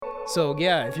So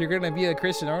yeah, if you're going to be a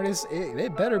Christian artist,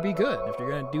 it better be good. If you're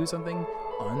going to do something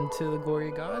unto the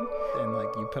glory of God, and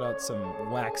like you put out some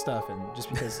whack stuff, and just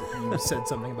because you said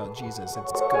something about Jesus,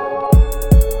 it's good.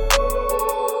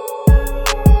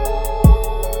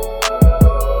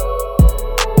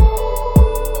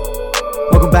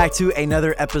 Welcome back to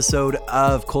another episode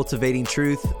of Cultivating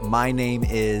Truth. My name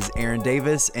is Aaron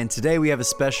Davis, and today we have a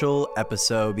special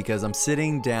episode because I'm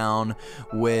sitting down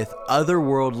with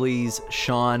OTHRWRDLY's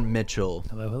Shawn Mitchell.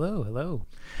 Hello.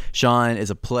 Shawn, it's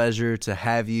a pleasure to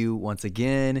have you once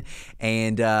again,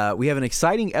 and we have an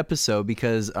exciting episode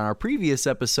because on our previous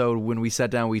episode when we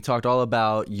sat down, we talked all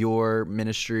about your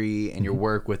ministry and your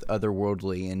work with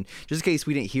OTHRWRDLY, and just in case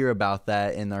we didn't hear about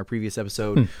that in our previous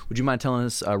episode, would you mind telling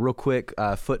us real quick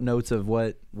footnotes of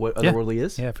what OTHRWRDLY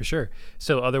is? Yeah, for sure.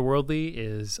 So OTHRWRDLY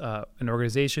is an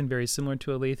organization very similar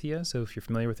to Aletheia, so if you're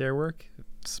familiar with their work,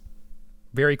 it's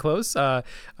very close,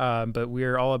 but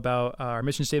we're all about, our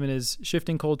mission statement is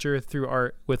shifting culture through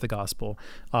art with the gospel,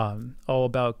 all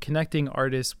about connecting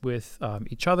artists with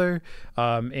each other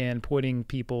and pointing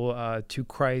people to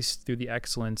Christ through the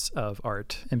excellence of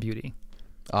art and beauty.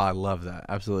 Oh, I love that.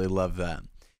 Absolutely love that.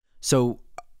 So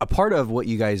a part of what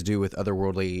you guys do with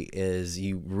OTHRWRDLY is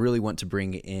you really want to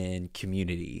bring in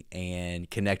community and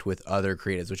connect with other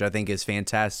creatives, which I think is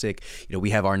fantastic. You know,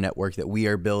 we have our network that we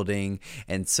are building,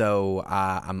 and so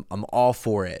I'm all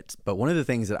for it. But one of the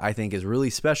things that I think is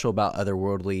really special about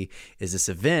OTHRWRDLY is this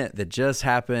event that just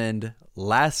happened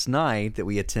last night that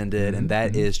we attended, and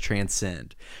that is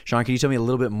Trnscnd. Shawn, can you tell me a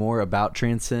little bit more about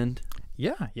Trnscnd?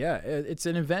 Yeah. It's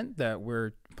an event that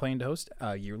we're planning to host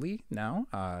yearly now,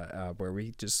 where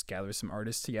we just gather some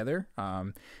artists together,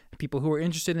 people who are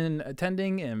interested in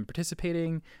attending and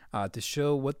participating, to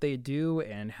show what they do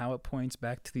and how it points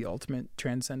back to the ultimate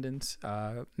transcendence,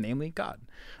 namely God.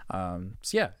 So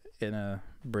yeah, in a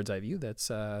bird's eye view,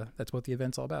 that's what the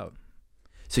event's all about.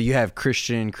 So you have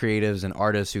Christian creatives and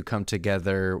artists who come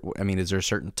together. I mean, is there a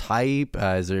certain type?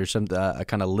 Is there some a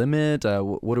kind of limit?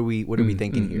 What are we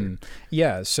thinking here?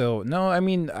 Yeah. So no, I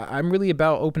mean, I'm really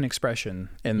about open expression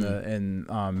in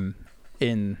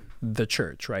the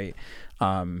church, right?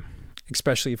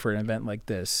 Especially for an event like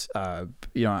this. I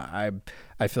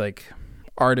feel like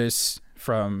artists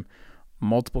from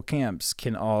multiple camps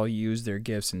can all use their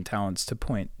gifts and talents to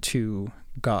point to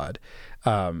God.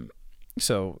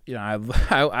 So,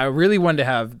 I really wanted to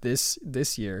have this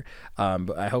year,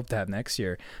 but I hope to have next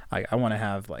year. I want to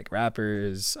have like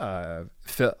rappers. The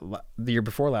year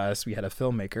before last, we had a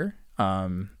filmmaker,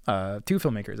 two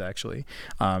filmmakers actually.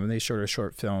 They showed a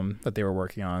short film that they were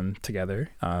working on together.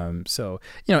 So,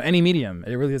 any medium,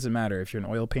 it really doesn't matter if you're an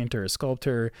oil painter, a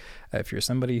sculptor, if you're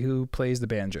somebody who plays the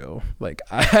banjo. Like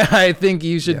I think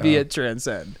you should be at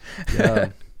Trnscnd.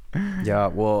 Yeah. Yeah,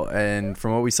 well, and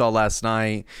from what we saw last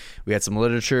night, we had some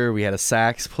literature, we had a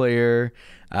sax player,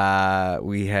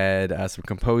 we had some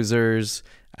composers,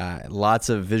 lots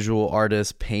of visual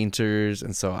artists, painters,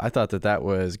 and so I thought that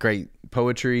was great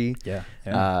poetry. Yeah.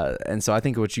 And so I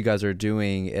think what you guys are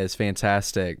doing is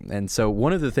fantastic. And so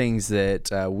one of the things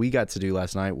that we got to do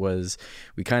last night was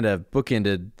we kind of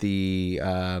bookended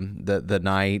the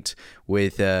night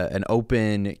with an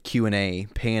open Q&A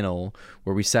panel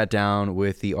where we sat down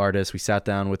with the artists, we sat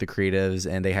down with the creatives,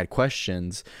 and they had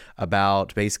questions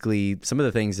about basically some of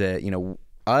the things that,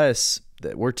 us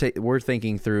that we're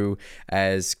thinking through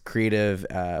as creative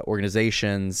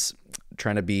organizations,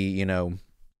 trying to be,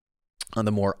 on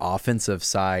the more offensive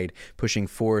side, pushing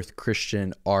forth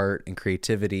Christian art and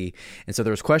creativity. And so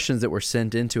there was questions that were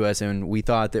sent into us, and we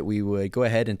thought that we would go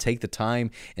ahead and take the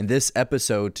time in this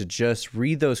episode to just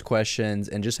read those questions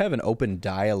and just have an open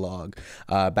dialogue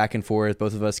back and forth.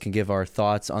 Both of us can give our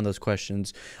thoughts on those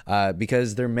questions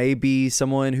because there may be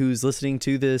someone who's listening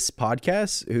to this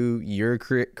podcast who you're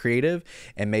creative,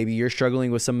 and maybe you're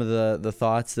struggling with some of the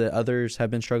thoughts that others have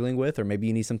been struggling with, or maybe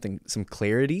you need some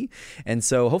clarity. And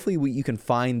so hopefully you can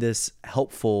find this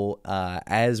helpful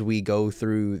as we go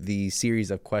through the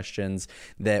series of questions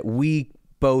that we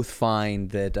both find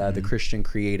that the Christian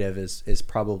creative is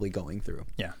probably going through.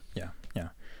 Yeah.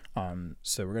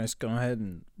 So we're going to go ahead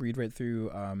and read right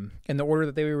through in the order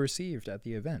that they were received at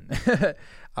the event.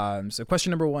 So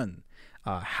question number 1,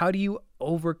 how do you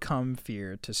overcome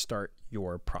fear to start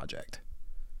your project?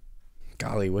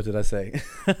 Golly, what did I say?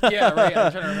 Yeah, right.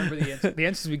 I'm trying to remember the answers. The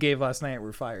answers we gave last night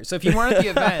were fire. So if you weren't at the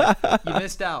event, you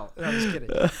missed out. No, I'm just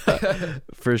kidding.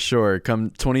 For sure.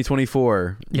 Come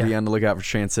 2024, be on the lookout for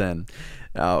Trnscnd.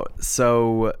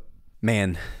 So,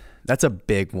 man, that's a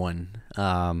big one.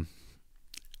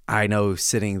 I know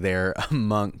sitting there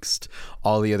amongst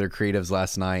all the other creatives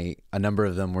last night, a number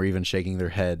of them were even shaking their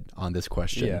head on this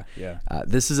question. Yeah.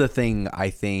 This is a thing I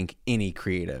think any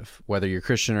creative, whether you're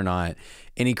Christian or not,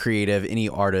 any creative, any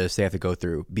artist, they have to go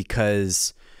through,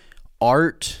 because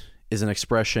art is an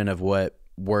expression of what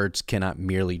words cannot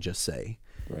merely just say.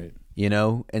 Right. You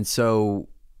know? And so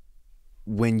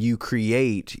when you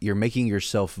create, you're making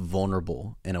yourself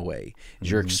vulnerable in a way.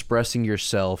 You're expressing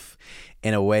yourself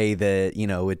in a way that, you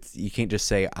know, it's, you can't just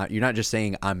say, you're not just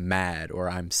saying I'm mad or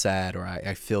I'm sad or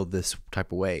I feel this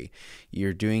type of way.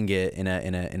 You're doing it in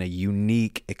a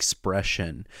unique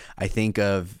expression. I think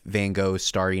of Van Gogh's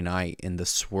Starry Night and the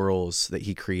swirls that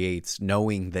he creates,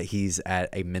 knowing that he's at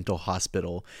a mental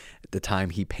hospital at the time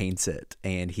he paints it,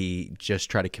 and he just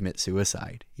tried to commit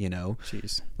suicide, you know?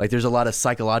 Jeez. Like, there's a lot of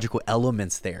psychological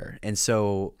elements there. And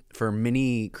so for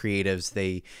many creatives,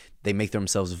 they make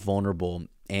themselves vulnerable,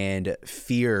 and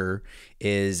fear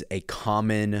is a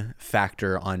common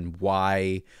factor on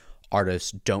why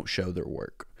artists don't show their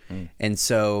work. And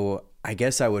so I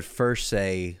guess I would first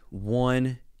say,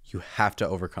 one, you have to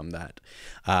overcome that.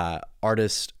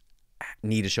 Artists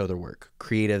need to show their work.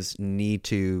 Creatives need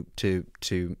to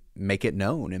make it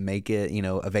known and make it, you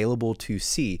know, available to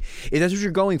see. If that's what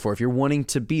you're going for, if you're wanting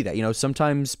to be that, you know,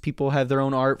 sometimes people have their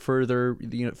own art for their,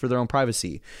 you know, for their own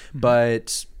privacy,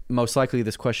 but most likely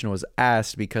this question was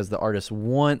asked because the artist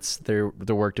wants their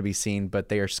work to be seen, but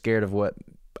they are scared of what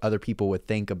other people would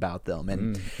think about them.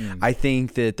 And I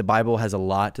think that the Bible has a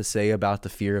lot to say about the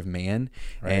fear of man,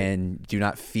 and do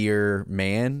not fear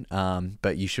man,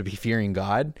 but you should be fearing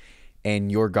God.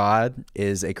 And your God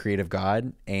is a creative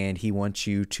God, and he wants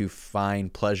you to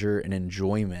find pleasure and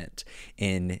enjoyment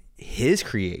in his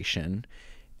creation.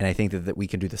 And I think that we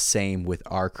can do the same with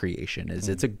our creation.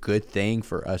 It's a good thing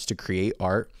for us to create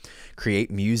art,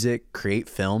 create music, create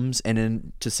films, and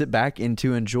then to sit back and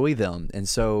to enjoy them. And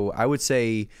so I would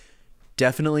say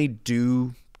definitely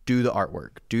do the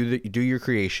artwork, do your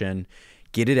creation,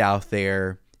 get it out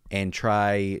there, and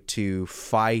try to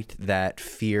fight that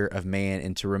fear of man,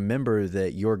 and to remember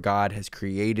that your God has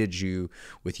created you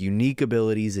with unique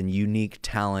abilities and unique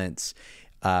talents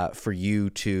for you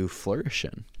to flourish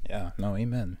in. Yeah, no,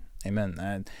 amen.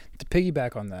 And to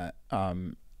piggyback on that,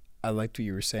 I liked what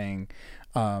you were saying,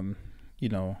 you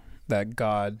know, that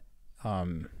God,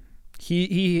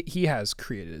 he has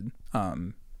created, you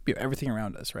know, everything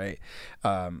around us, right?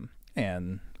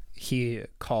 And he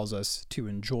calls us to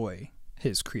enjoy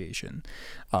his creation,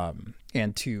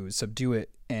 and to subdue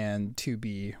it and to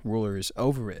be rulers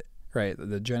over it, right?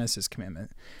 The Genesis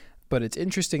commandment. But it's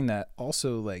interesting that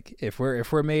also, like, if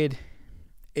we're made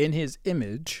in his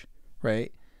image,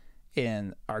 right?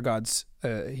 And our God's,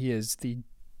 he is the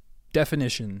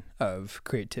definition of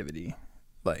creativity.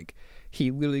 Like, he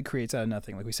literally creates out of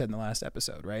nothing, like we said in the last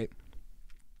episode, right?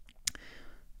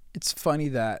 It's funny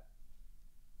that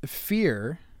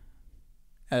fear,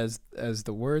 as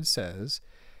the word says,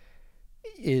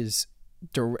 is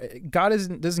God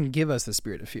doesn't give us the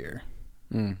spirit of fear.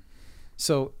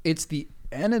 So it's the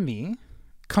enemy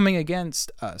coming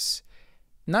against us,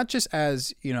 not just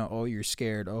as, you know, oh, you're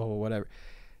scared, oh, whatever.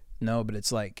 No, but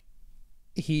it's like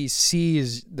he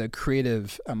sees the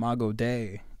creative imago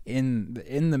Dei in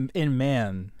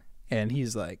man, and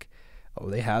he's like, oh,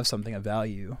 they have something of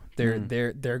value.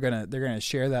 They're gonna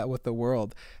share that with the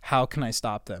world. How can I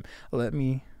stop them? Let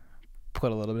me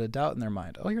put a little bit of doubt in their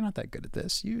mind. Oh, you're not that good at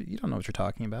this. You don't know what you're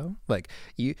talking about. Like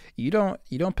you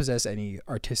don't possess any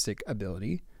artistic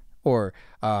ability, or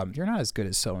you're not as good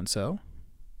as so and so.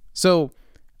 So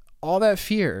all that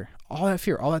fear, all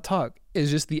that talk is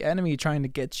just the enemy trying to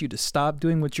get you to stop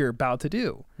doing what you're about to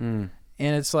do. And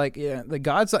it's like, yeah, the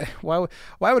God's like, why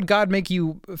would God make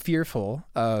you fearful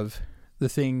of the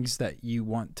things that you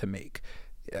want to make?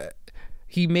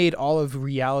 He made all of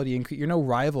reality, and you're no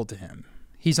rival to him.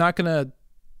 He's not going to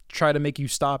try to make you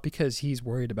stop because he's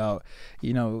worried about,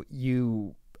 you know,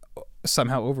 you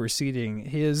somehow overseeing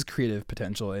his creative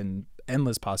potential and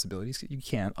endless possibilities. You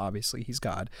can't, obviously, he's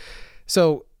God.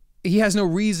 So he has no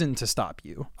reason to stop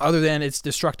you other than it's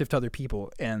destructive to other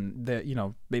people. And that, you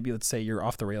know, maybe let's say you're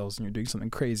off the rails and you're doing something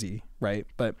crazy, right?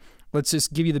 But let's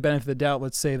just give you the benefit of the doubt.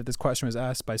 Let's say that this question was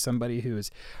asked by somebody who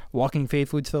is walking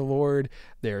faithfully to the Lord.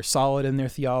 They're solid in their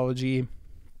theology,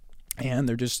 and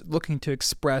they're just looking to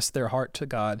express their heart to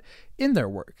God in their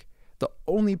work. The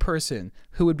only person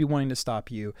who would be wanting to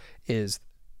stop you is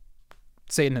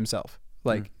Satan himself.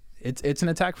 Like, it's an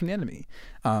attack from the enemy.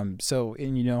 So,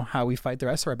 and you know how we fight the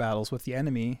rest of our battles with the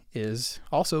enemy is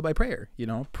also by prayer, you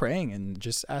know, praying and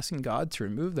just asking God to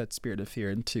remove that spirit of fear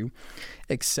and to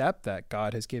accept that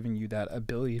God has given you that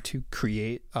ability to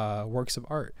create works of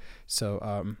art.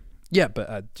 So, yeah,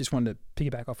 but just wanted to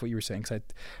piggyback off what you were saying, because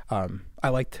I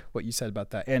liked what you said about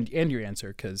that and your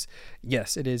answer, because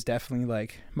yes, it is definitely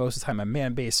like most of the time a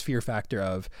man-based fear factor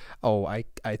of, oh, I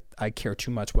care too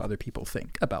much what other people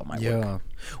think about my work.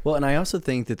 Well, and I also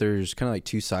think that there's kind of like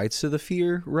two sides to the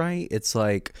fear, right? It's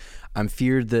like I'm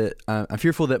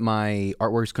fearful that my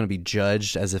artwork's going to be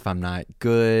judged as if I'm not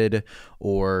good,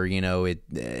 or you know,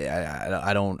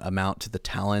 I don't amount to the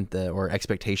talent or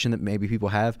expectation that maybe people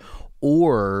have,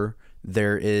 or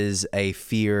there is a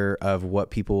fear of what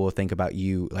people will think about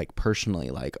you, like personally,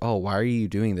 like, oh, why are you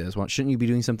doing this? Shouldn't you be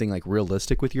doing something like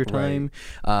realistic with your time?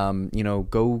 Right. You know,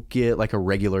 go get like a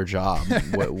regular job,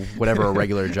 whatever a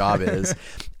regular job is.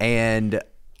 And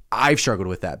I've struggled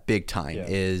with that big time. Yeah.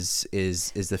 Is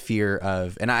the fear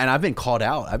of, and I've been called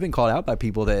out. I've been called out by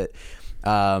people that,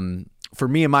 for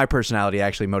me and my personality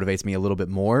actually motivates me a little bit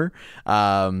more,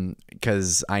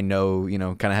 because I know, you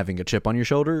know, kind of having a chip on your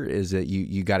shoulder is that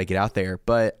you got to get out there.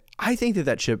 But I think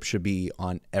that chip should be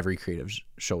on every creative's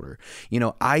shoulder. You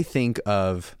know, I think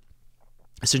of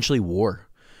essentially war.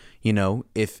 You know,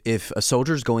 if a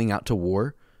soldier's going out to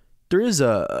war, there is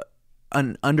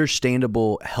an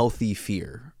understandable, healthy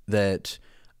fear that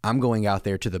I'm going out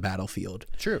there to the battlefield.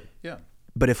 True. Yeah.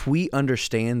 But if we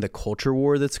understand the culture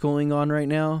war that's going on right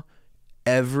now,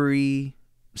 every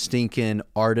stinking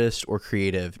artist or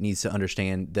creative needs to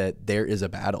understand that there is a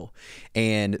battle,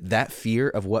 and that fear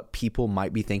of what people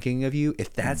might be thinking of you,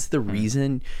 if that's the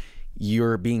reason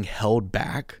you're being held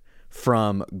back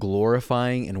from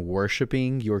glorifying and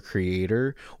worshiping your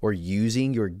creator or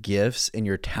using your gifts and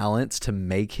your talents to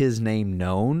make his name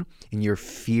known, and you're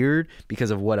feared because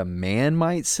of what a man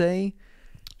might say,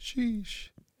 sheesh,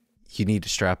 you need to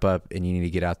strap up and you need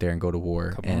to get out there and go to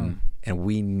war. And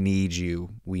we need you.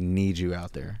 We need you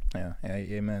out there. Yeah.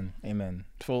 Amen.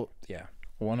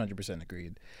 100%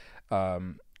 agreed.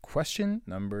 Question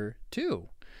number 2.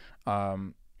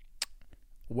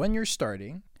 When you're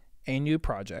starting a new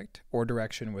project or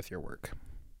direction with your work,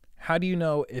 how do you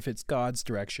know if it's God's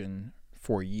direction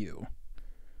for you?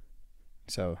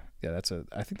 So yeah,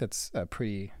 I think that's a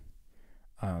pretty,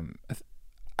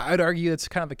 I'd argue it's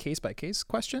kind of a case by case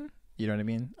question. You know what I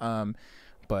mean?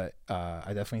 But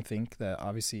I definitely think that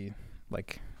obviously,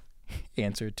 like, my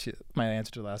answer to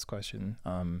the last question,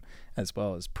 as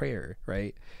well as prayer,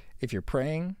 right? If you're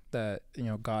praying that, you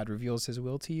know, God reveals his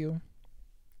will to you,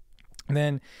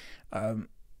 then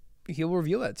he'll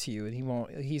reveal that to you, and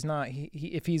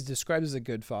if he's described as a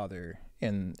good father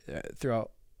in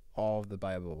throughout all of the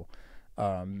Bible,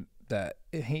 that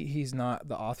he's not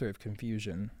the author of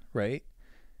confusion, right?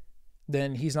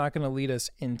 Then he's not going to lead us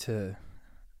into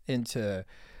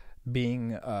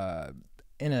being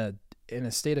in a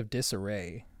state of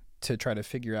disarray to try to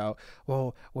figure out,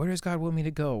 well, where does God want me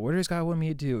to go? Where does God want me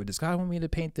to do? Does God want me to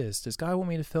paint this? Does God want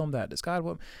me to film that?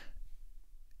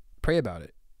 Pray about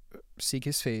it. Seek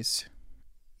his face.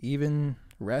 Even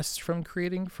rest from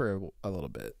creating for a little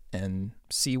bit and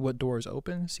see what doors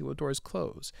open, see what doors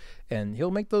close. And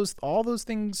he'll make all those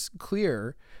things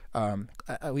clear,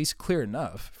 at least clear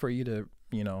enough for you to,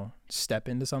 you know, step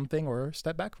into something or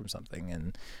step back from something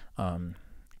and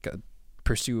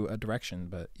pursue a direction.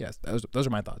 But yes, those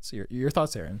are my thoughts. Your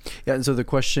thoughts, Aaron? Yeah. And so the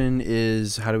question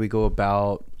is, how do we go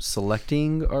about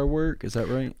selecting our work? Is that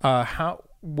right?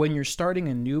 When you're starting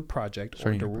a new project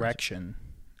or direction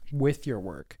with your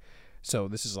work. So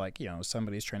this is like, you know,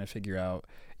 somebody's trying to figure out,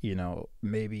 you know,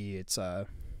 maybe it's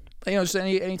you know, just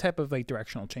any type of like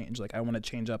directional change. Like I want to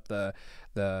change up the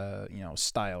you know,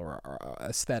 style or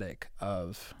aesthetic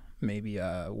of maybe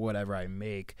whatever I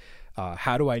make.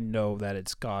 How do I know that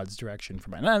it's God's direction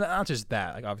for not just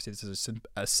that, like obviously this is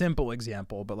a simple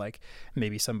example, but like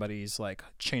maybe somebody's like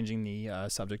changing the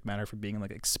subject matter from being like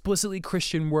explicitly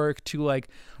Christian work to like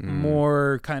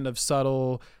more kind of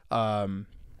subtle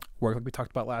work, like we talked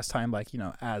about last time, like, you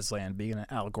know, Aslan being an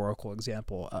allegorical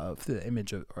example of the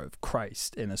image of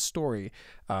Christ in a story.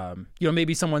 You know,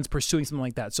 maybe someone's pursuing something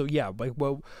like that. So yeah, like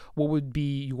what would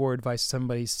be your advice to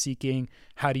somebody seeking?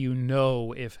 How do you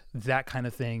know if that kind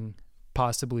of thing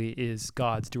possibly is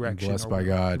God's direction? Blessed by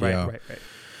God. Right.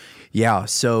 Yeah.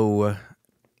 So,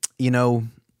 you know,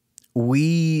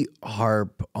 we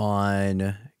harp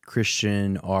on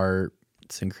Christian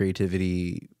arts and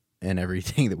creativity and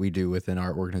everything that we do within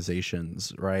our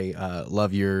organizations, right?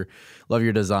 Love your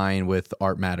design with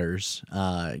Art Matters,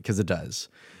 because it does.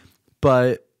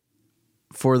 But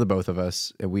for the both of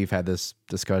us, we've had this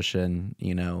discussion,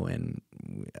 and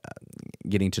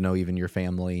getting to know even your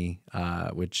family,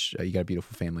 which you got a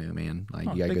beautiful family, man.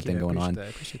 Like you got a good thing going on. I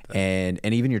appreciate that.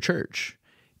 And even your church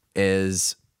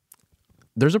there's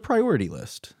a priority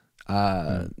list.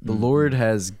 The Lord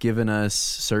has given us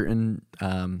certain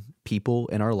people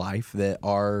in our life that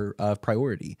are of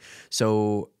priority.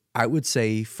 So I would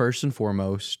say first and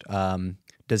foremost,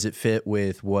 does it fit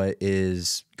with what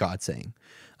is God saying?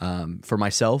 For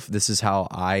myself, this is how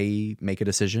I make a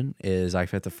decision: is I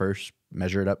have to first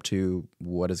measure it up to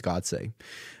what does God say?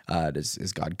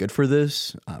 Is God good for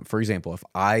this? For example, if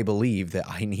I believe that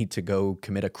I need to go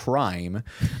commit a crime,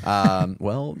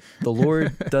 well, the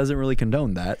Lord doesn't really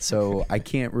condone that, so I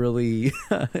can't really,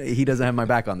 he doesn't have my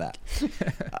back on that.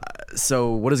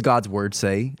 So what does God's word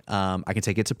say? I can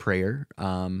take it to prayer,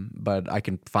 but I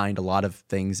can find a lot of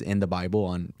things in the Bible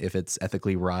on if it's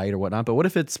ethically right or whatnot. But what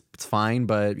if it's fine,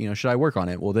 but should I work on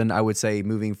it? Well, then I would say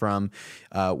moving from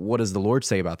what does the Lord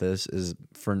say about this is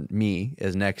for me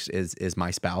is next is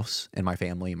my spouse and my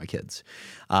family and my kids.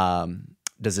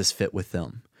 Does this fit with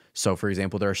them? So, for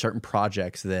example, there are certain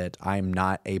projects that I'm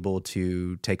not able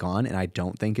to take on and I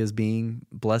don't think is being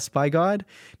blessed by God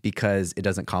because it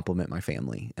doesn't complement my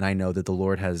family. And I know that the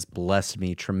Lord has blessed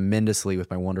me tremendously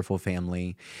with my wonderful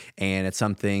family, and it's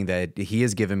something that He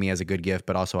has given me as a good gift,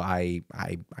 but also I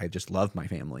just love my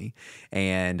family,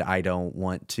 and I don't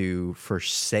want to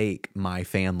forsake my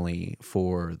family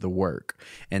for the work.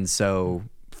 And so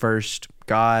first,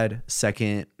 God;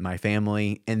 second, my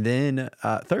family; and then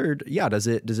third, does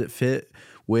it fit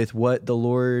with what the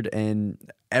Lord and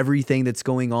everything that's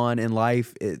going on in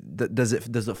life? Does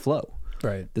it flow?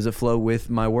 Right. Does it flow with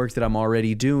my work that I'm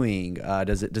already doing?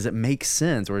 Does it make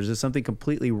sense, or is it something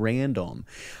completely random?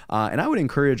 And I would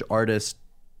encourage artists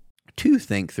to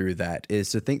think through that,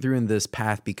 is to think through in this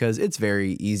path, because it's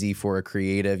very easy for a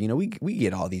creative. We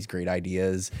get all these great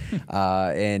ideas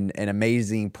and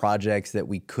amazing projects that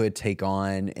we could take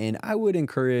on. And I would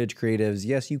encourage creatives,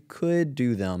 yes, you could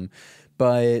do them,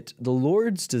 but the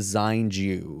Lord's designed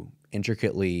you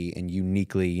intricately and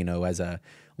uniquely, as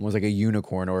almost like a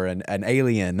unicorn or an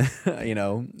alien,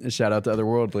 shout out to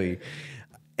OTHRWRDLY.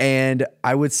 And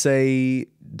I would say,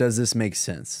 does this make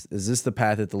sense? Is this the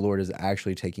path that the Lord is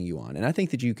actually taking you on? And I think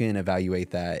that you can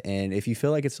evaluate that. And if you feel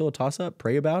like it's still a toss-up,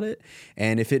 pray about it.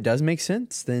 And if it does make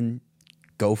sense, then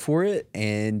go for it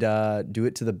and do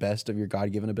it to the best of your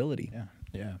God-given ability.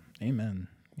 Yeah. Amen.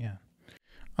 Yeah.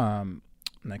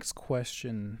 Next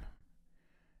question.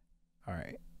 All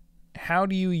right. How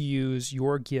do you use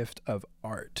your gift of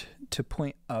art to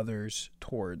point others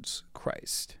towards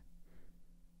Christ?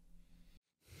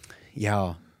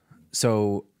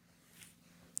 So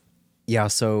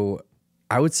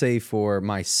I would say for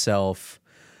myself,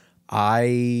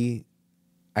 I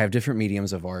have different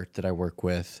mediums of art that I work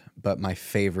with, but my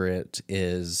favorite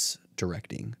is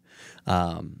directing.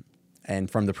 And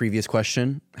from the previous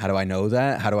question, how do I know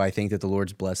that? How do I think that the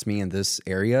Lord's blessed me in this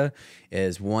area?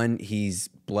 Is one, He's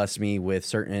blessed me with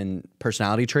certain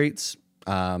personality traits,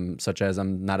 such as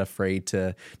I'm not afraid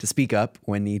to speak up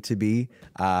when need to be.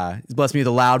 He's blessed me with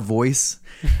a loud voice,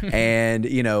 and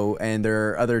and there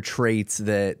are other traits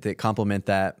that complement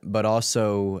that. But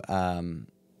also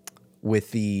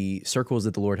with the circles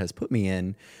that the Lord has put me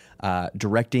in,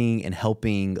 directing and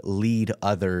helping lead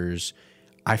others,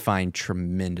 I find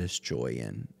tremendous joy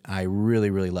in. I really,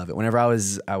 really love it. Whenever I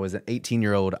was an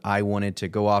 18-year-old, I wanted to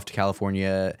go off to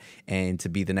California and to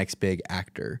be the next big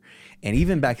actor. And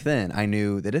even back then, I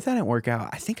knew that if that didn't work out,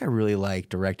 I think I really like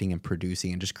directing and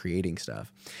producing and just creating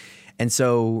stuff. And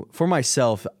so for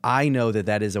myself, I know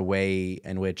that is a way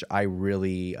in which I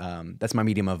really, that's my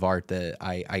medium of art that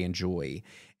I enjoy.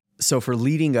 So for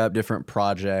leading up different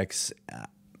projects,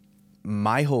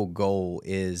 my whole goal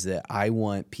is that I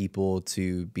want people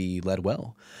to be led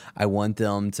well. I want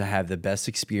them to have the best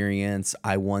experience.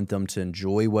 I want them to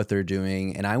enjoy what they're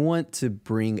doing, and I want to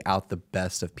bring out the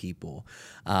best of people.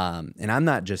 And I'm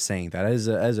not just saying that as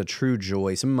a true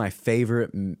joy. Some of my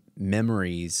favorite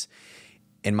memories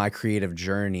in my creative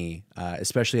journey,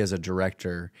 especially as a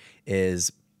director,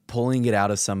 is pulling it out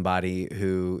of somebody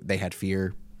who they had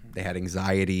fear, they had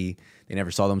anxiety, they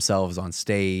never saw themselves on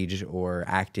stage or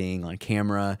acting on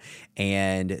camera,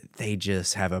 and they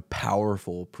just have a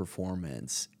powerful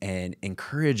performance, and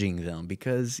encouraging them,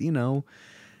 because,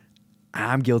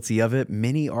 I'm guilty of it.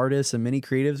 Many artists and many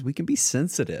creatives, we can be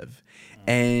sensitive,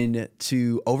 and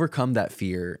to overcome that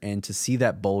fear and to see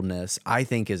that boldness, I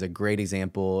think is a great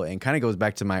example, and kind of goes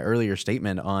back to my earlier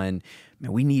statement on,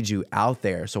 man, we need you out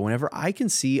there. So whenever I can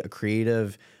see a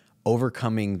creative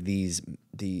overcoming these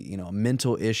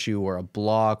mental issue or a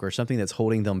block or something that's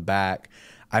holding them back,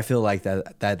 I feel like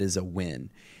that is a win.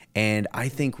 And I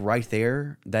think right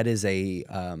there, that is a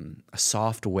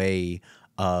soft way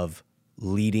of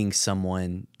leading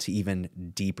someone to even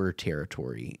deeper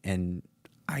territory. And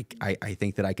I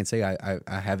think that I can say I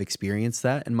have experienced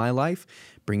that in my life,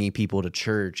 bringing people to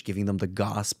church, giving them the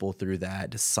gospel through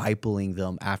that, discipling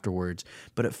them afterwards.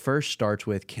 But it first starts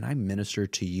with, can I minister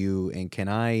to you, and can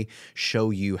I show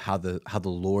you how the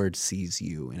Lord sees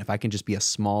you? And if I can just be a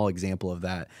small example of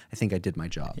that, I think I did my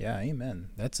job. Yeah, amen.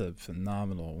 That's a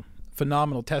phenomenal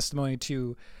testimony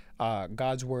to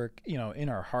God's work, in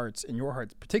our hearts, in your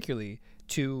hearts particularly,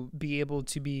 to be able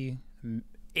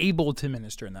to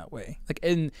minister in that way. Like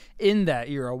in that,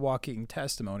 you're a walking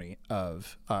testimony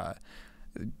of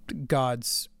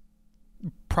God's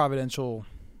providential,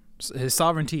 his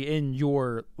sovereignty in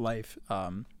your life,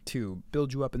 to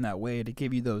build you up in that way, to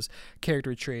give you those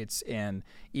character traits. And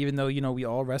even though, we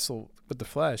all wrestle with the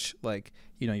flesh, like,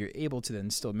 you're able to then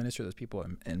still minister to those people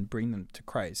and bring them to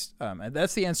Christ. And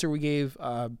that's the answer we gave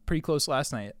pretty close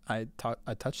last night. I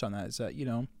touched on that, is that,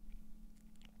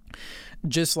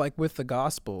 just like with the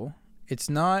gospel, it's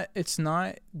not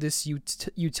this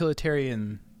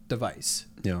utilitarian device.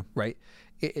 Yeah. Right.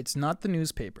 It's not the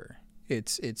newspaper.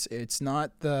 It's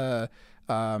not the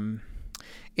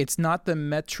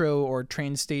metro or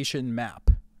train station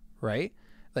map. Right.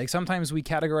 Like sometimes we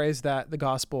categorize that the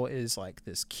gospel is like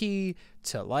this key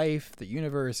to life, the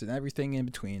universe, and everything in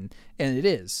between. And it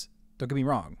is. Don't get me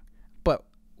wrong. But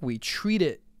we treat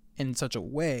it in such a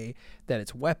way that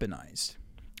it's weaponized.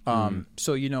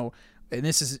 So, and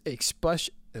this is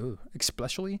especially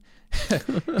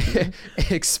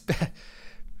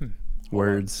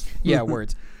words. Yeah,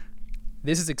 words.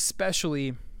 This is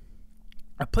especially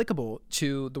applicable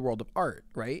to the world of art,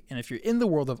 right? And if you're in the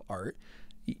world of art,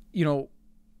 you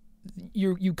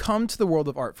come to the world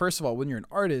of art. First of all, when you're an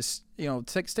artist,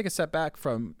 take a step back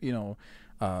from,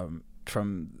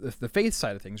 from the faith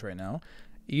side of things right now.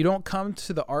 You don't come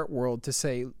to the art world to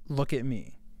say, look at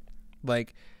me.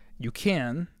 Like, you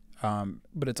can,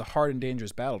 but it's a hard and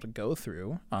dangerous battle to go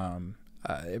through, and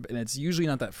it's usually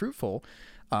not that fruitful.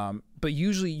 But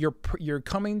usually you're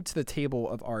coming to the table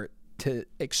of art to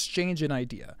exchange an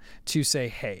idea, to say,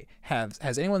 hey,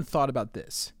 has anyone thought about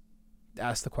this?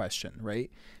 Ask the question, right?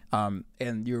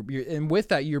 And you're with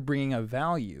that, you're bringing a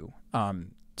value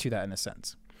to that in a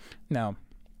sense. Now,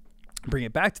 bring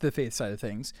it back to the faith side of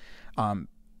things.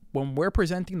 When we're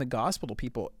presenting the gospel to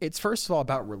people, it's first of all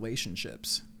about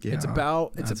relationships. Yeah, it's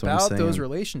about those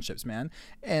relationships, man.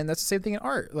 And that's the same thing in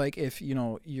art. Like if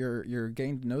you're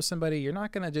getting to know somebody, you're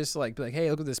not gonna just like be like, hey,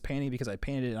 look at this painting because I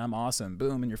painted it and I'm awesome,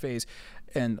 boom, in your face,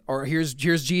 or here's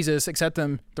Jesus, accept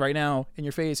him right now in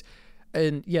your face.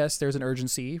 And yes, there's an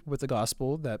urgency with the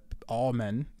gospel that all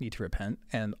men need to repent,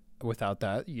 and without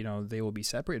that, they will be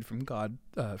separated from God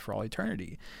for all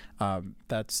eternity.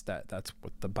 That's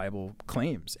what the Bible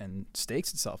claims and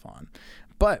stakes itself on.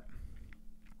 But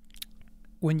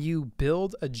when you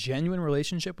build a genuine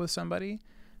relationship with somebody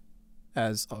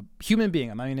as a human being,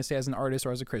 I'm not going to say as an artist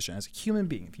or as a Christian, as a human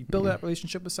being, if you build that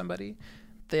relationship with somebody,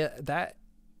 that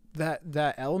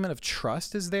element of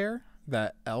trust is there.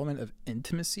 That element of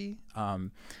intimacy,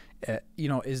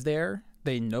 is there.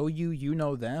 They know you, you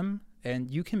know them.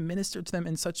 And you can minister to them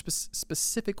in such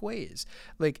specific ways.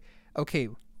 Like, okay,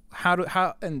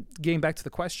 and getting back to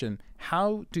the question,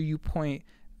 how do you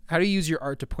use your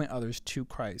art to point others to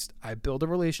Christ? I build a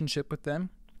relationship with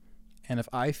them. And if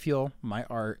I feel my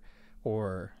art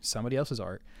or somebody else's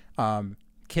art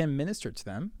can minister to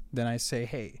them, then I say,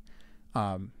 hey,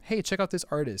 check out this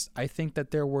artist. I think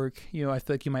that their work, I feel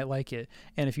like you might like it.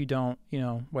 And if you don't,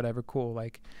 whatever, cool.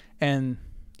 Like, and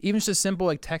even just a simple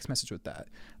like text message with that,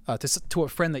 to a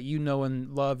friend that you know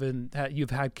and love and that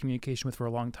you've had communication with for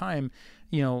a long time,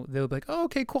 they'll be like, oh,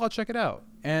 okay, cool, I'll check it out.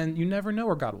 And you never know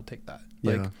where God will take that.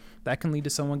 Yeah. Like that can lead to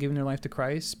someone giving their life to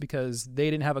Christ because they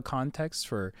didn't have a context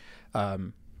for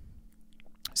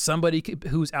somebody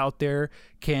who's out there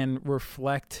can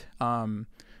reflect.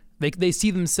 They see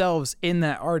themselves in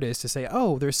that artist to say,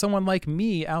 oh, there's someone like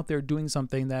me out there doing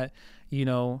something that,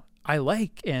 I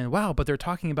like, and wow, but they're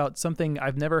talking about something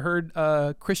I've never heard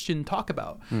a Christian talk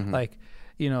about. Mm-hmm. Like,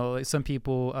 like some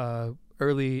people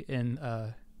early in,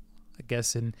 I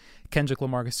guess in Kendrick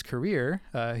Lamar's career,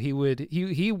 he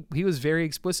was very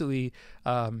explicitly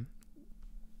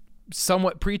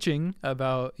somewhat preaching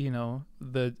about,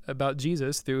 about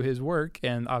Jesus through his work.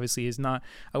 And obviously is not,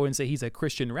 I wouldn't say he's a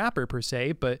Christian rapper per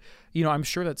se, but, I'm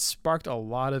sure that sparked a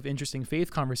lot of interesting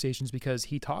faith conversations because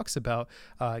he talks about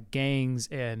gangs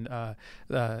and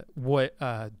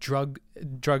what drug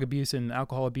abuse and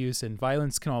alcohol abuse and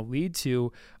violence can all lead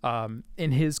to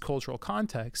in his cultural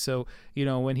context. So,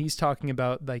 when he's talking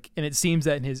about and it seems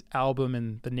that in his album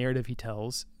and the narrative he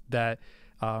tells that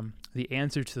the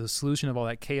answer to the solution of all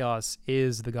that chaos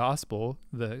is the gospel,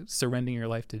 the surrendering your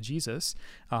life to Jesus.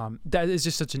 That is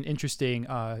just such an interesting,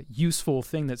 useful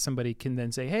thing that somebody can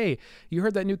then say, hey, you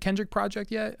heard that new Kendrick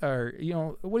project yet? Or,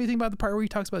 what do you think about the part where he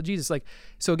talks about Jesus?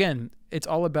 So again, it's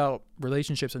all about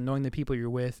relationships and knowing the people you're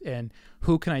with and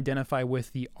who can identify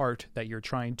with the art that you're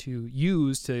trying to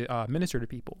use to minister to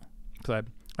people. Because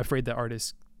I'm afraid that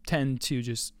artists tend to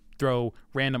just throw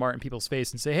random art in people's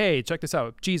face and say, hey, check this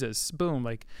out, Jesus, boom,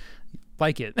 like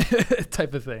it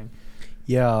type of thing.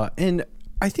 Yeah. And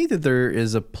I think that there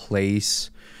is a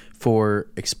place for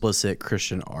explicit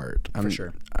Christian art. For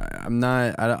sure.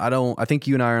 I think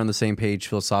you and I are on the same page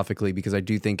philosophically, because I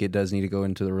do think it does need to go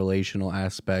into the relational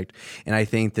aspect. And I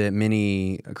think that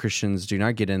many Christians do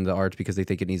not get into art because they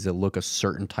think it needs to look a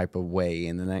certain type of way.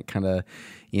 And then that kind of,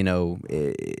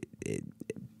 it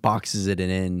boxes it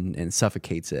in and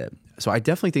suffocates it. So I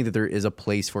definitely think that there is a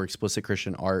place for explicit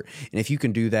Christian art. And if you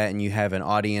can do that and you have an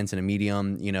audience and a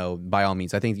medium, by all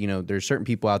means. I think, there's certain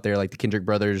people out there like the Kendrick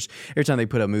brothers. Every time they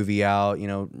put a movie out,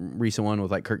 recent one with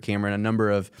like Kirk Cameron, a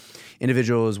number of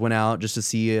individuals went out just to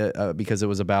see it because it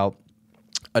was about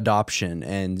adoption,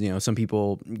 and some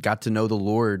people got to know the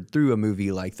Lord through a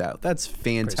movie like that. That's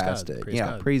fantastic.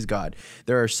 Praise God.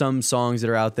 There are some songs that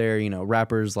are out there,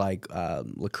 rappers like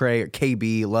Lecrae or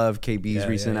KB, love KB's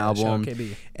recent album,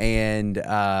 KB. And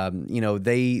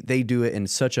they do it in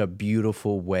such a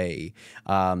beautiful way,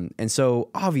 and so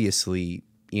obviously,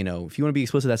 if you want to be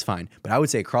explicit, that's fine. But I would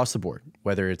say across the board,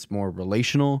 whether it's more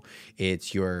relational,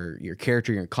 it's your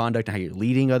character, your conduct, and how you're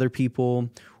leading other people,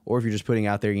 or if you're just putting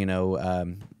out there,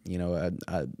 a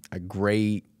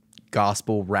great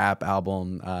gospel rap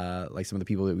album, like some of the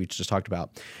people that we just talked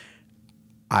about,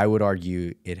 I would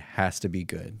argue it has to be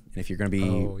good. And if you're going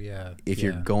to be,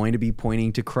 you're going to be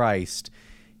pointing to Christ,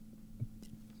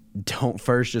 don't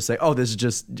first just say, "Oh, this is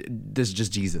just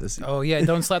Jesus." Oh yeah,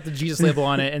 don't slap the Jesus label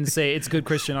on it and say it's good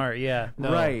Christian art. Yeah,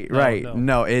 right.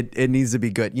 No, it needs to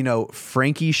be good.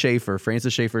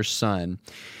 Francis Schaeffer's son,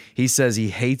 he says he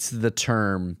hates the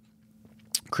term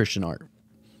Christian art.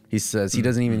 He says he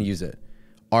doesn't even use it.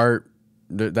 Art,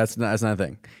 that's not a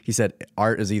thing. He said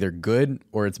art is either good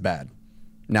or it's bad.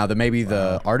 Now that maybe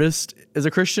the artist is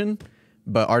a Christian,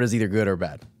 but art is either good or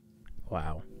bad.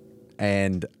 Wow.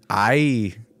 And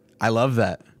I love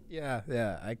that.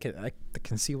 Yeah, I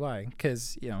can see why,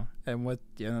 because and what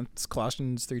it's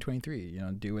Colossians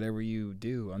 3:23. Do whatever you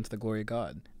do unto the glory of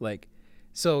God.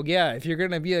 So yeah, if you're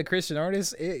gonna be a Christian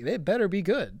artist, it better be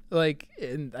good.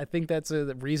 And I think that's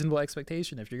a reasonable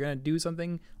expectation. If you're gonna do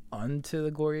something unto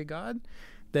the glory of God,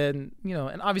 then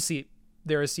and obviously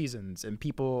there are seasons and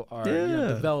people are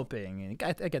developing, and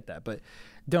I get that, but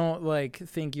don't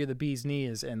think you're the bee's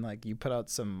knees and you put out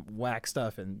some whack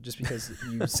stuff and just because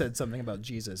you said something about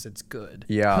Jesus, it's good.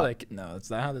 Yeah. No, it's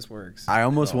not how this works. I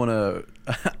almost want to,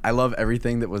 I love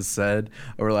everything that was said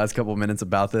over the last couple of minutes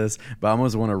about this, but I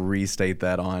almost want to restate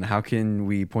that on how can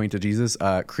we point to Jesus?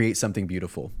 Create something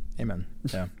beautiful. Amen.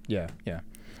 Yeah.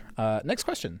 Next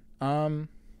question.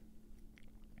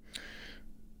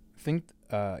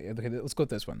 Okay, let's go with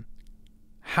this one.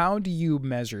 How do you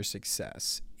measure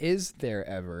success? Is there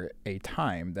ever a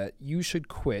time that you should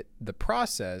quit the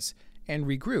process and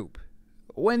regroup?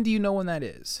 When do you know when that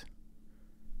is?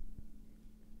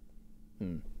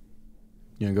 You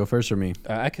want to go first or me?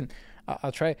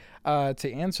 I'll try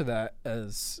to answer that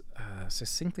as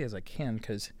succinctly as I can,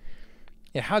 because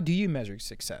how do you measure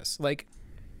success?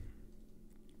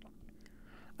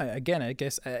 Again, I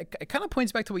guess it kind of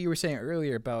points back to what you were saying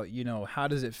earlier about, how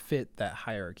does it fit that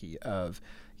hierarchy of,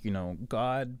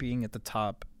 God being at the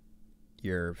top,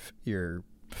 your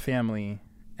family,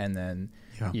 and then,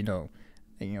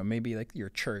 maybe your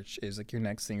church is your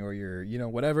next thing, or your,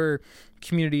 whatever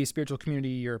community, spiritual community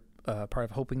you're part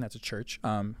of, hoping that's a church.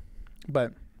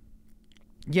 But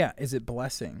yeah, is it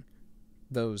blessing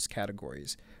those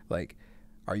categories?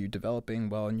 Are you developing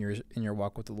well in your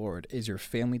walk with the Lord? Is your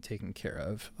family taken care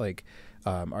of?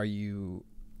 Are you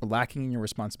lacking in your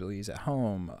responsibilities at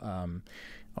home?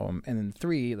 And then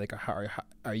 3, how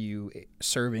are you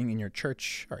serving in your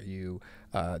church? Are you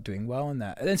doing well in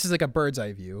that? And this is a bird's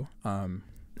eye view.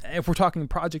 if we're talking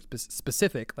project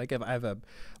specific, like if I have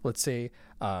let's say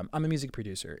I'm a music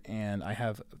producer and I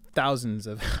have thousands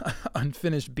of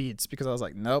unfinished beats because I was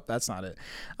like, nope, that's not it.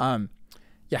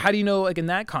 Yeah. How do you know, like in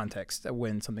that context,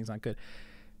 when something's not good?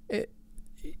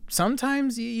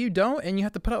 Sometimes you don't, and you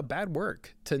have to put out bad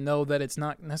work to know that it's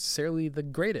not necessarily the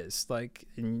greatest. Like,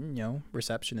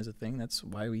 reception is a thing. That's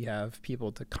why we have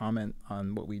people to comment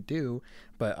on what we do.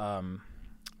 But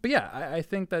yeah, I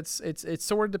think it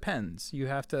sort of depends. You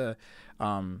have to,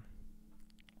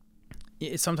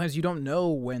 sometimes you don't know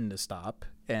when to stop,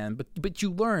 but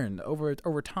you learn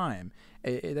over time.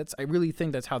 I really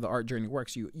think that's how the art journey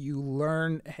works. You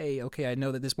learn, hey, okay, I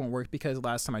know that this won't work because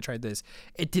last time I tried this,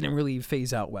 it didn't really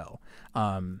phase out well.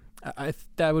 I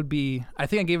think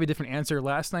I gave a different answer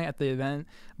last night at the event,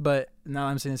 but now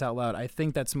I'm saying this out loud. I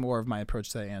think that's more of my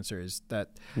approach to that answer, is that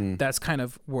that's kind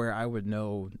of where I would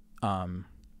know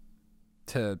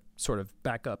to sort of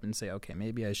back up and say, okay,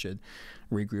 maybe I should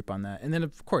regroup on that. And then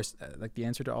of course, like the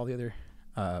answer to all the other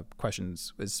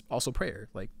questions is also prayer.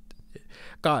 Like,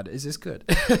 God, is this good?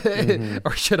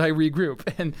 Or should I regroup?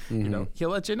 And he'll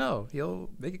let you know. He'll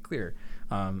make it clear.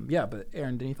 But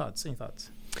Aaron, any thoughts?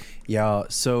 Yeah.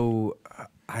 So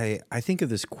I think of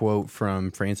this quote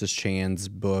from Francis Chan's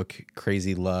book,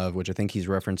 Crazy Love, which I think he's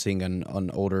referencing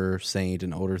an older saint,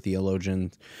 an older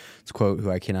theologian. It's a quote who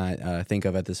I cannot think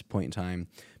of at this point in time.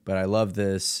 But I love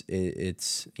this.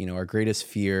 It's, our greatest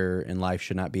fear in life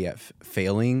should not be at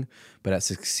failing, but at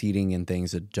succeeding in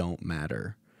things that don't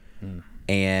matter.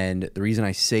 And the reason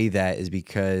I say that is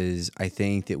because I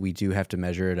think that we do have to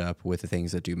measure it up with the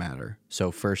things that do matter. So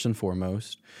first and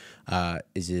foremost, did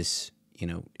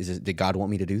God want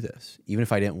me to do this? Even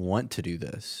if I didn't want to do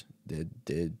this,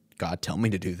 did God tell me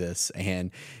to do this?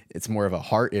 And it's more of a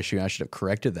heart issue. I should have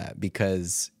corrected that,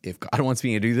 because if God wants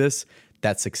me to do this,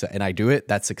 that's success. And I do it,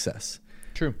 that's success.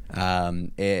 True.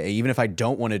 Even if I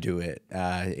don't want to do it,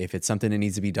 if it's something that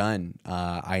needs to be done,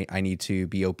 I need to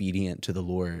be obedient to the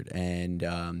Lord. And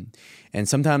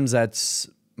sometimes that's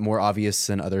more obvious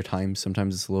than other times.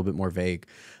 Sometimes it's a little bit more vague.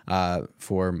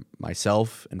 For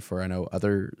myself and for, I know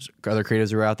other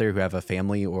creatives who are out there who have a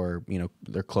family or,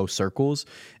 their close circles,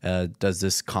 does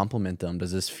this complement them?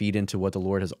 Does this feed into what the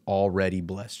Lord has already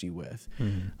blessed you with?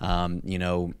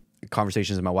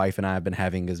 Conversations that my wife and I have been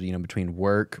having is, between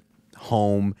work,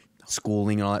 home,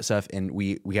 schooling, and all that stuff. And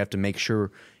we have to make sure,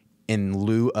 in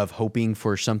lieu of hoping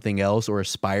for something else or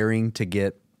aspiring to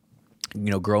get,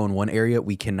 grow in one area,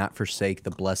 we cannot forsake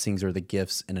the blessings or the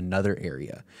gifts in another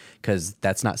area, because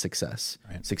that's not success.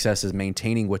 Right. Success is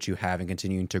maintaining what you have and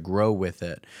continuing to grow with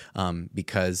it,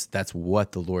 because that's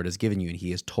what the Lord has given you. And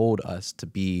he has told us to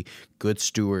be good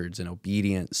stewards and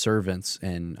obedient servants,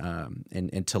 and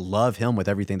to love him with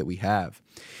everything that we have.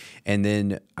 And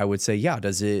then I would say,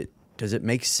 does it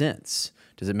make sense?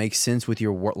 Does it make sense with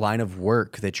your line of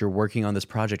work that you're working on this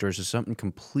project, or is it something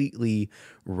completely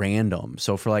random?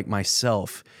 So for like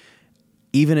myself,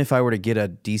 even if I were to get a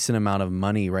decent amount of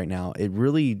money right now, it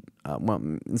really,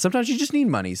 sometimes you just need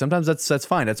money. Sometimes that's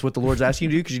fine. That's what the Lord's asking you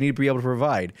to do, because you need to be able to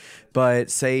provide. But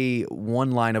say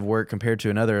one line of work compared to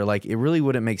another, like it really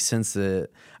wouldn't make sense that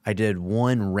I did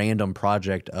one random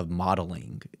project of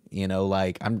modeling.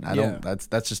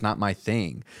 That's just not my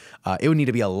thing. It would need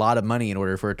to be a lot of money in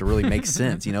order for it to really make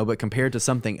sense, but compared to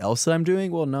something else that I'm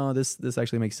doing, well, no, this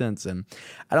actually makes sense. And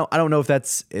I don't know if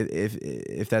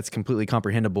that's completely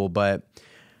comprehensible, but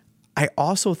I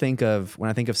also think of, when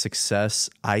I think of success,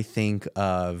 I think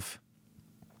of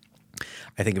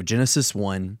Genesis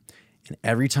 1, and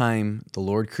every time the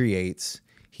Lord creates,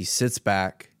 he sits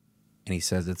back and he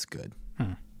says it's good.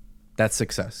 That's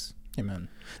success. Amen.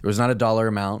 There was not a dollar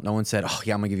amount. No one said, "Oh,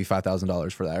 yeah, I'm gonna give you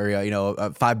 $5,000 for that," or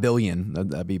 $5 billion.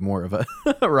 That'd be more of a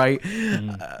right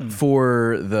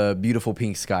for the beautiful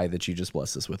pink sky that you just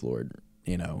blessed us with, Lord.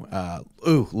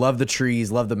 Love the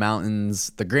trees, love the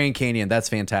mountains, the Grand Canyon. That's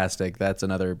fantastic. That's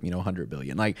another, 100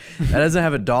 billion. Like, that doesn't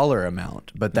have a dollar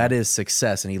amount, but that is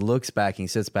success. And he looks back and he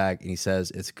sits back and he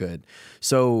says, it's good.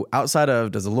 So outside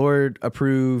of, does the Lord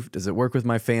approve? Does it work with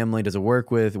my family? Does it work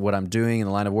with what I'm doing in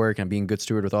the line of work and being a good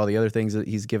steward with all the other things that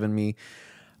he's given me?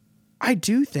 I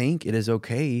do think it is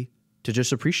okay to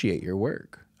just appreciate your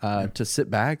work, to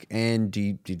sit back and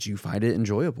did you find it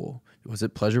enjoyable? Was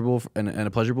it pleasurable and a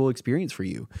pleasurable experience for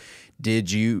you?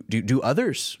 Did you do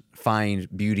others find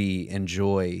beauty and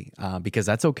joy? Because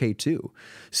that's okay too.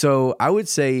 So I would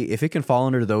say if it can fall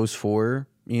under those four,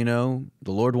 the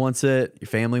Lord wants it, your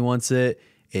family wants it,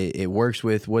 it works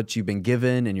with what you've been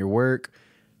given and your work,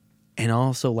 and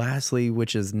also lastly,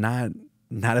 which is not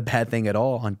a bad thing at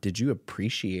all, did you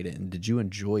appreciate it and did you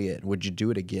enjoy it? Would you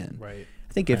do it again? Right.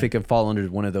 I think if it can fall under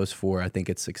one of those four, I think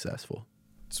it's successful.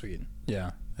 Sweet.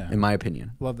 Yeah. in my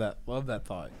opinion. Love that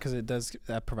thought, because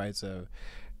that provides a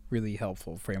really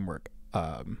helpful framework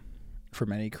for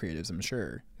many creatives, I'm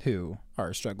sure, who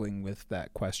are struggling with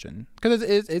that question, because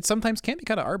it sometimes can be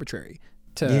kind of arbitrary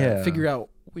to figure out,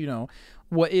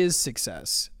 what is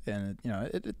success, and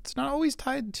it's not always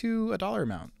tied to a dollar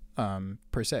amount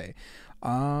per se.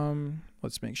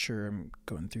 Let's make sure I'm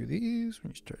going through these when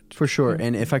you start. For sure.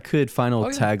 And if I could, final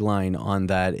tagline on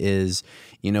that is,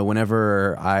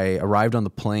 whenever I arrived on the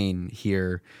plane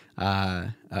here,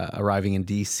 arriving in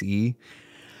DC,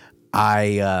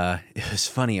 it was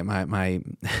funny. My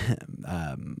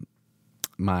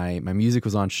music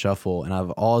was on shuffle, and out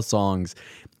of all songs,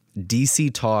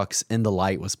 DC Talks In the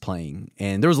Light was playing,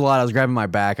 and there was a lot. I was grabbing my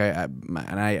bag,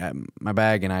 my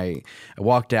bag, and I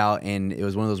walked out, and it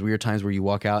was one of those weird times where you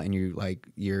walk out and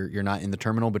you're not in the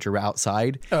terminal, but you're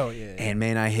outside. Oh yeah. And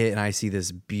man, I see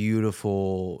this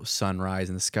beautiful sunrise,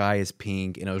 and the sky is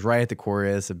pink, and it was right at the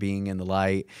chorus of Being in the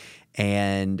Light,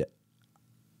 and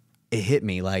it hit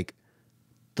me like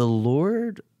the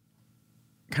Lord,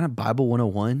 kind of Bible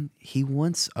 101. He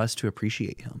wants us to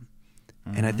appreciate Him.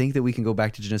 And I think that we can go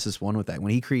back to Genesis 1 with that.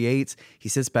 When He creates, He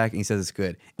sits back and He says it's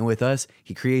good. And with us,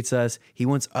 He creates us. He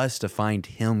wants us to find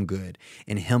Him good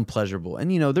and Him pleasurable.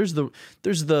 And there's the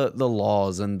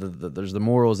laws, and there's the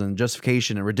morals and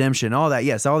justification and redemption and all that.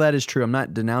 Yes, all that is true. I'm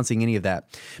not denouncing any of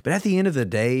that. But at the end of the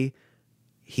day,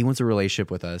 He wants a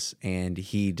relationship with us, and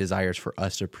He desires for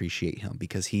us to appreciate Him,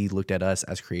 because He looked at us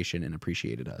as creation and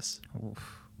appreciated us.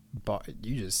 Oof. But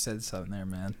you just said something there,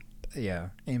 man. Yeah.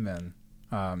 Amen.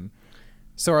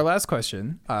 So our last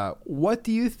question, what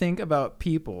do you think about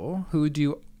people who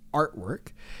do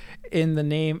artwork in the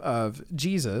name of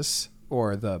Jesus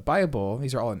or the Bible?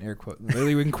 These are all in air quotes,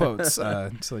 literally in quotes,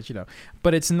 to let you know.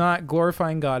 But it's not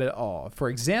glorifying God at all. For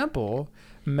example,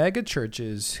 mega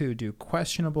churches who do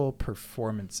questionable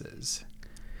performances.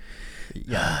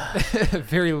 Yeah,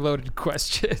 very loaded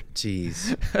question.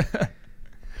 Jeez.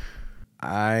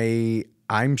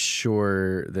 I'm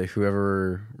sure that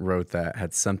whoever wrote that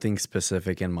had something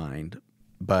specific in mind,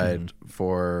 but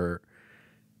for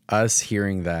us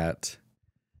hearing that,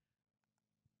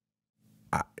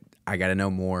 I got to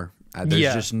know more.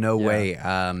 There's just no way.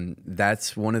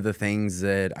 That's one of the things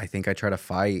that I think I try to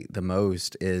fight the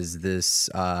most, is this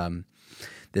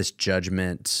this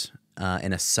judgment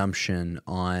and assumption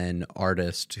on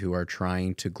artists who are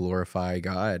trying to glorify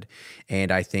God.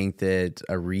 And I think that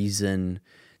a reason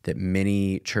that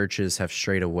many churches have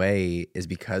strayed away is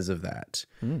because of that.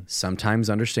 Sometimes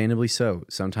understandably so.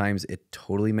 Sometimes it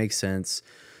totally makes sense.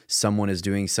 Someone is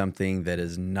doing something that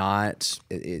is not,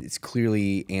 it's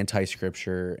clearly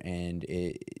anti-scripture, and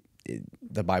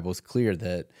the Bible is clear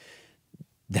that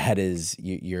is,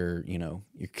 you're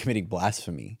committing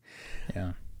blasphemy.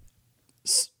 Yeah.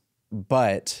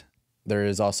 But there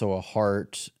is also a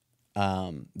heart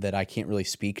that I can't really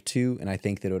speak to, and I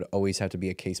think that it would always have to be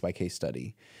a case-by-case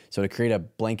study. So to create a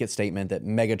blanket statement that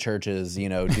mega churches,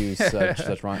 do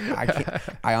such wrong,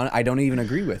 I don't even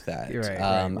agree with that. Right.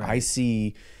 I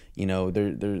see,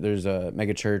 there's a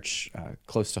mega church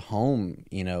close to home,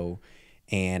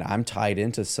 and I'm tied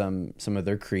into some of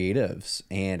their creatives,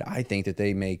 and I think that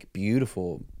they make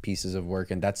beautiful pieces of work,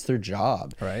 and that's their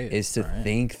job, is to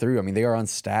think through. I mean, they are on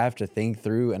staff to think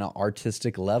through on an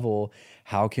artistic level,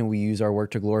 how can we use our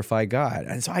work to glorify God?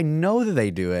 And so I know that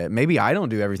they do it. Maybe I don't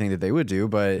do everything that they would do,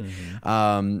 but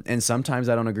and sometimes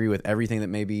I don't agree with everything that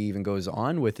maybe even goes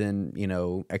on within,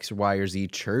 X, Y, or Z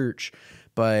church,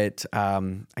 but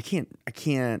I can't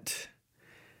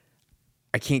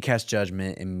cast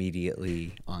judgment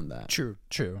immediately on that. True.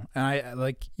 And I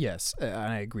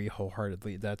agree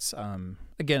wholeheartedly. That's,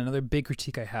 again, another big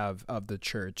critique I have of the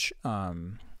church,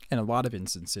 in a lot of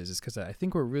instances, is because I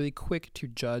think we're really quick to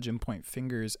judge and point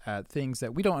fingers at things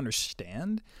that we don't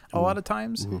understand a lot of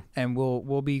times. And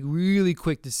we'll be really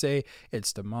quick to say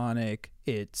it's demonic,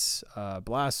 it's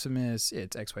blasphemous,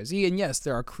 it's XYZ. And yes,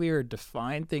 there are clear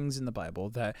defined things in the Bible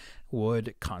that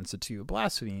would constitute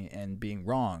blasphemy and being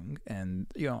wrong. And,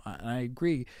 I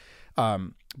agree.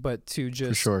 But to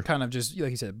just kind of just,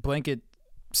 like you said, blanket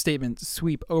statement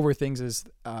sweep over things as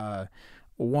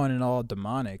one and all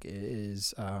demonic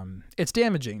is it's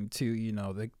damaging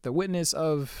to the witness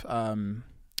of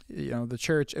the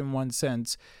church in one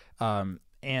sense,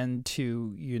 and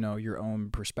to your own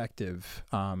perspective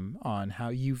on how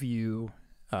you view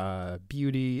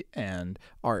beauty and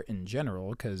art in general.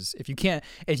 Because if you can't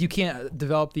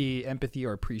develop the empathy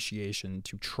or appreciation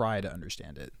to try to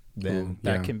understand it, then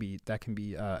that can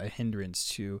be a hindrance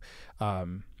to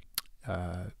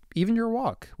even your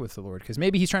walk with the Lord, because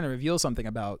maybe He's trying to reveal something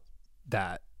about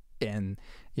that and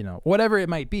whatever it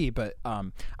might be. But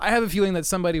I have a feeling that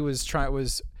somebody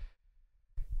was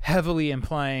heavily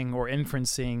implying or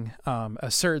inferencing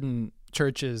a certain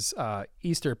church's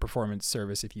Easter performance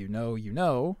service. If you know,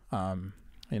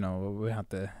 we have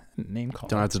to name call.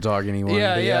 Don't have to dog anyone.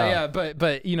 Yeah.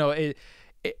 But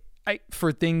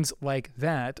for things like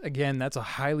that, again, that's a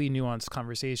highly nuanced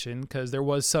conversation, because there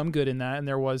was some good in that and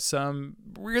there was some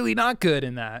really not good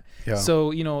in that. Yeah.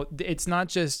 So, it's not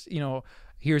just,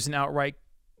 here's an outright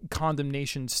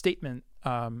condemnation statement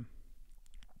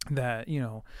that,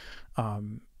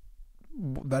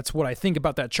 that's what I think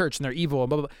about that church and they're evil,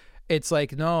 blah, blah, blah. It's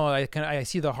like, no, I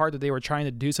see the heart that they were trying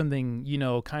to do something,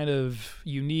 kind of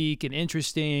unique and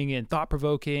interesting and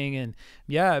thought-provoking. And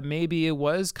yeah, maybe it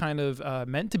was kind of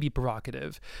meant to be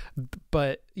provocative.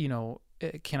 But,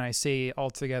 can I say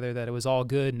altogether that it was all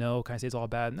good? No. Can I say it's all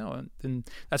bad? No. And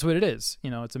that's what it is.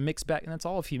 It's a mixed bag, and that's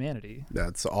all of humanity.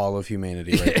 That's all of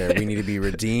humanity right there. We need to be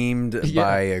redeemed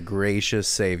by a gracious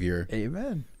Savior.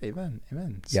 Amen.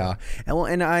 So. Yeah.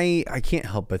 And I can't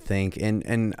help but think,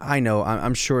 and I know,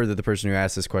 I'm sure that the person who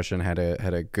asked this question had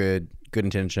a good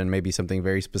intention, maybe something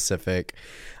very specific.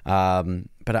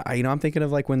 But I'm thinking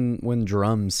of like when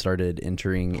drums started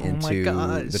entering into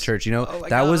the church,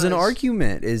 that was an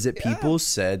argument, is that people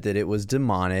said that it was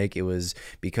demonic. It was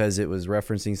because it was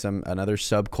referencing another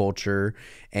subculture.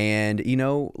 And,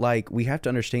 we have to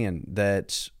understand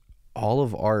that all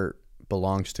of art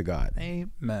belongs to God.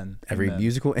 Amen. Every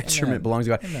musical instrument belongs to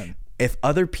God. Amen. If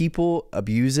other people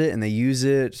abuse it and they use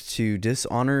it to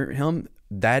dishonor him,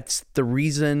 that's the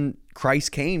reason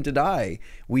Christ came to die.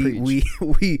 We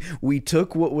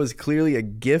took what was clearly a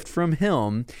gift from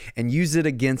him and used it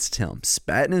against him,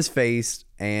 spat in his face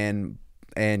and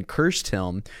cursed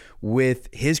him with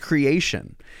his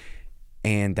creation.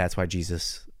 And that's why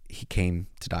Jesus, he came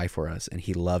to die for us, and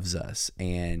he loves us,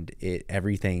 and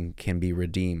everything can be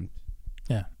redeemed.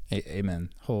 Yeah. Amen.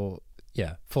 Full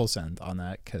send on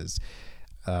that, because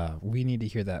we need to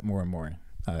hear that more and more.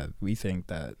 We think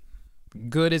that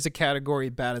good is a category,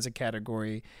 bad is a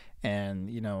category, and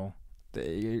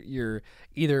you're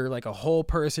either like a whole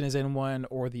person is in one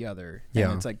or the other.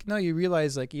 And it's like, no, you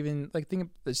realize, like, even like think of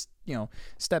this,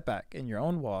 step back in your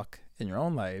own walk, in your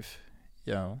own life,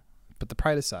 put the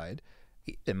pride aside.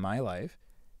 In my life,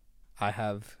 I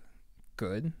have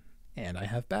good and I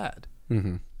have bad.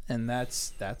 Mm-hmm. And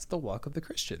that's the walk of the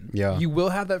Christian. Yeah. You will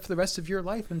have that for the rest of your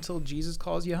life until Jesus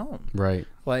calls you home. Right.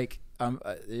 Like,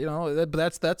 but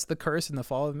that's the curse and the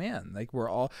fall of man. Like,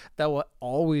 that will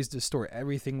always distort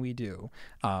everything we do.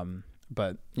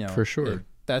 But for sure,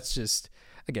 that's just,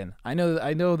 again, I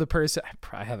know the person.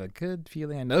 I have a good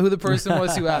feeling I know who the person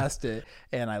was who asked it,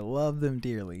 and I love them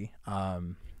dearly.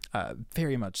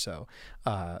 Very much so.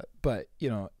 But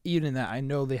even in that, I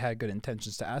know they had good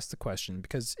intentions to ask the question,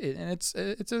 because it's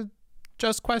a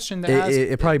just question to ask.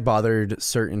 It probably bothered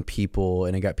certain people,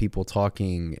 and it got people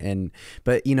talking.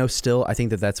 But still, I think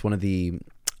that that's one of the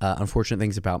unfortunate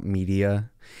things about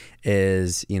media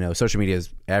is, social media is,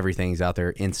 everything's out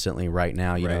there instantly right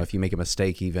now. You know, if you make a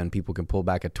mistake, even people can pull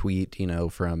back a tweet,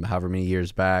 from however many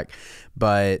years back.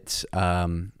 But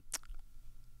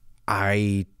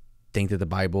I think that the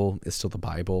Bible is still the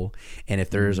Bible, and if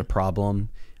there is a problem,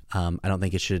 I don't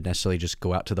think it should necessarily just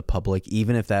go out to the public.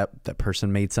 Even if that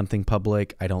person made something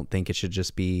public, I don't think it should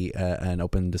just be an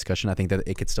open discussion. I think that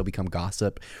it could still become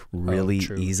gossip really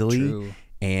easily. True.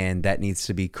 And that needs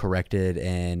to be corrected.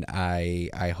 And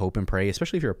I hope and pray,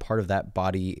 especially if you're a part of that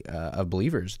body of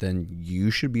believers, then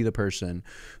you should be the person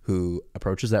who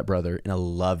approaches that brother in a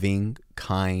loving,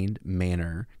 kind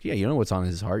manner. Yeah, you know what's on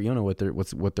his heart. You know what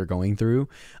they're going through,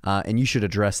 and you should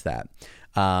address that.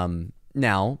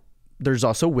 Now, there's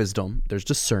also wisdom. There's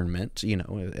discernment.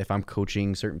 If I'm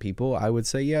coaching certain people, I would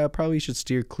say, yeah, probably should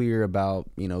steer clear about,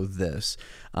 this.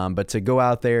 But to go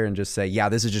out there and just say, yeah,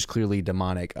 this is just clearly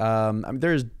demonic.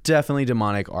 There's definitely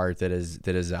demonic art that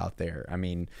is out there. I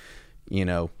mean,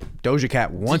 Doja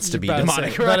Cat wants to be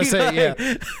demonic, right?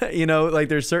 Like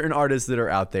there's certain artists that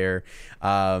are out there.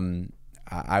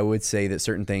 I would say that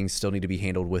certain things still need to be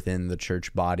handled within the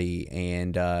church body,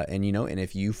 and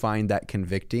if you find that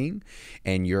convicting,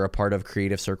 and you're a part of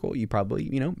Creative Circle, you probably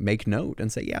make note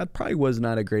and say, yeah, it probably was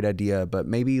not a great idea, but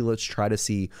maybe let's try to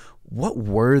see what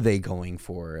were they going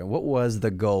for and what was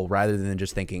the goal, rather than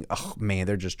just thinking, oh man,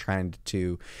 they're just trying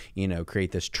to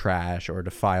create this trash or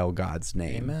defile God's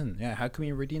name. Amen. Yeah. How can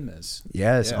we redeem this?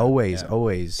 Yes. Always.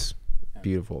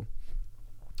 Beautiful.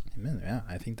 Amen. Yeah,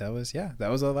 I think that was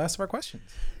the last of our questions.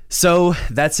 So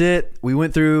that's it. We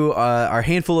went through our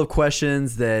handful of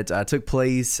questions that took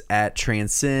place at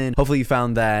Trnscnd. Hopefully you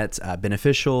found that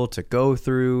beneficial to go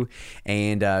through.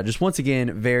 And just once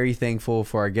again, very thankful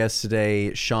for our guest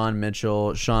today, Shawn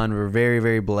Mitchell. Shawn, we're very,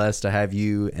 very blessed to have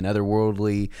you and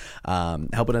OTHRWRDLY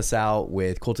helping us out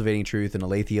with Cultivating Truth and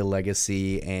Aletheia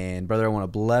Legacy. And brother, I want to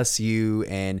bless you.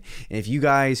 And if you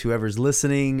guys, whoever's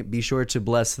listening, be sure to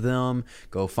bless them.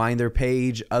 Go find their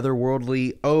page,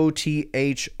 OTHRWRDLY,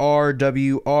 OTHRWRDLY.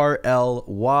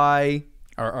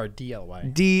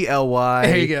 RRDLY. DLY.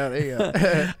 There you go.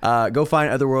 Go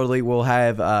find OTHRWRDLY. We'll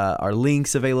have our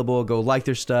links available. Go like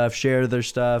their stuff, share their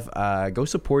stuff, go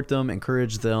support them,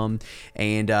 encourage them,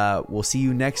 and we'll see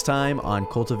you next time on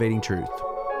Cultivating Truth.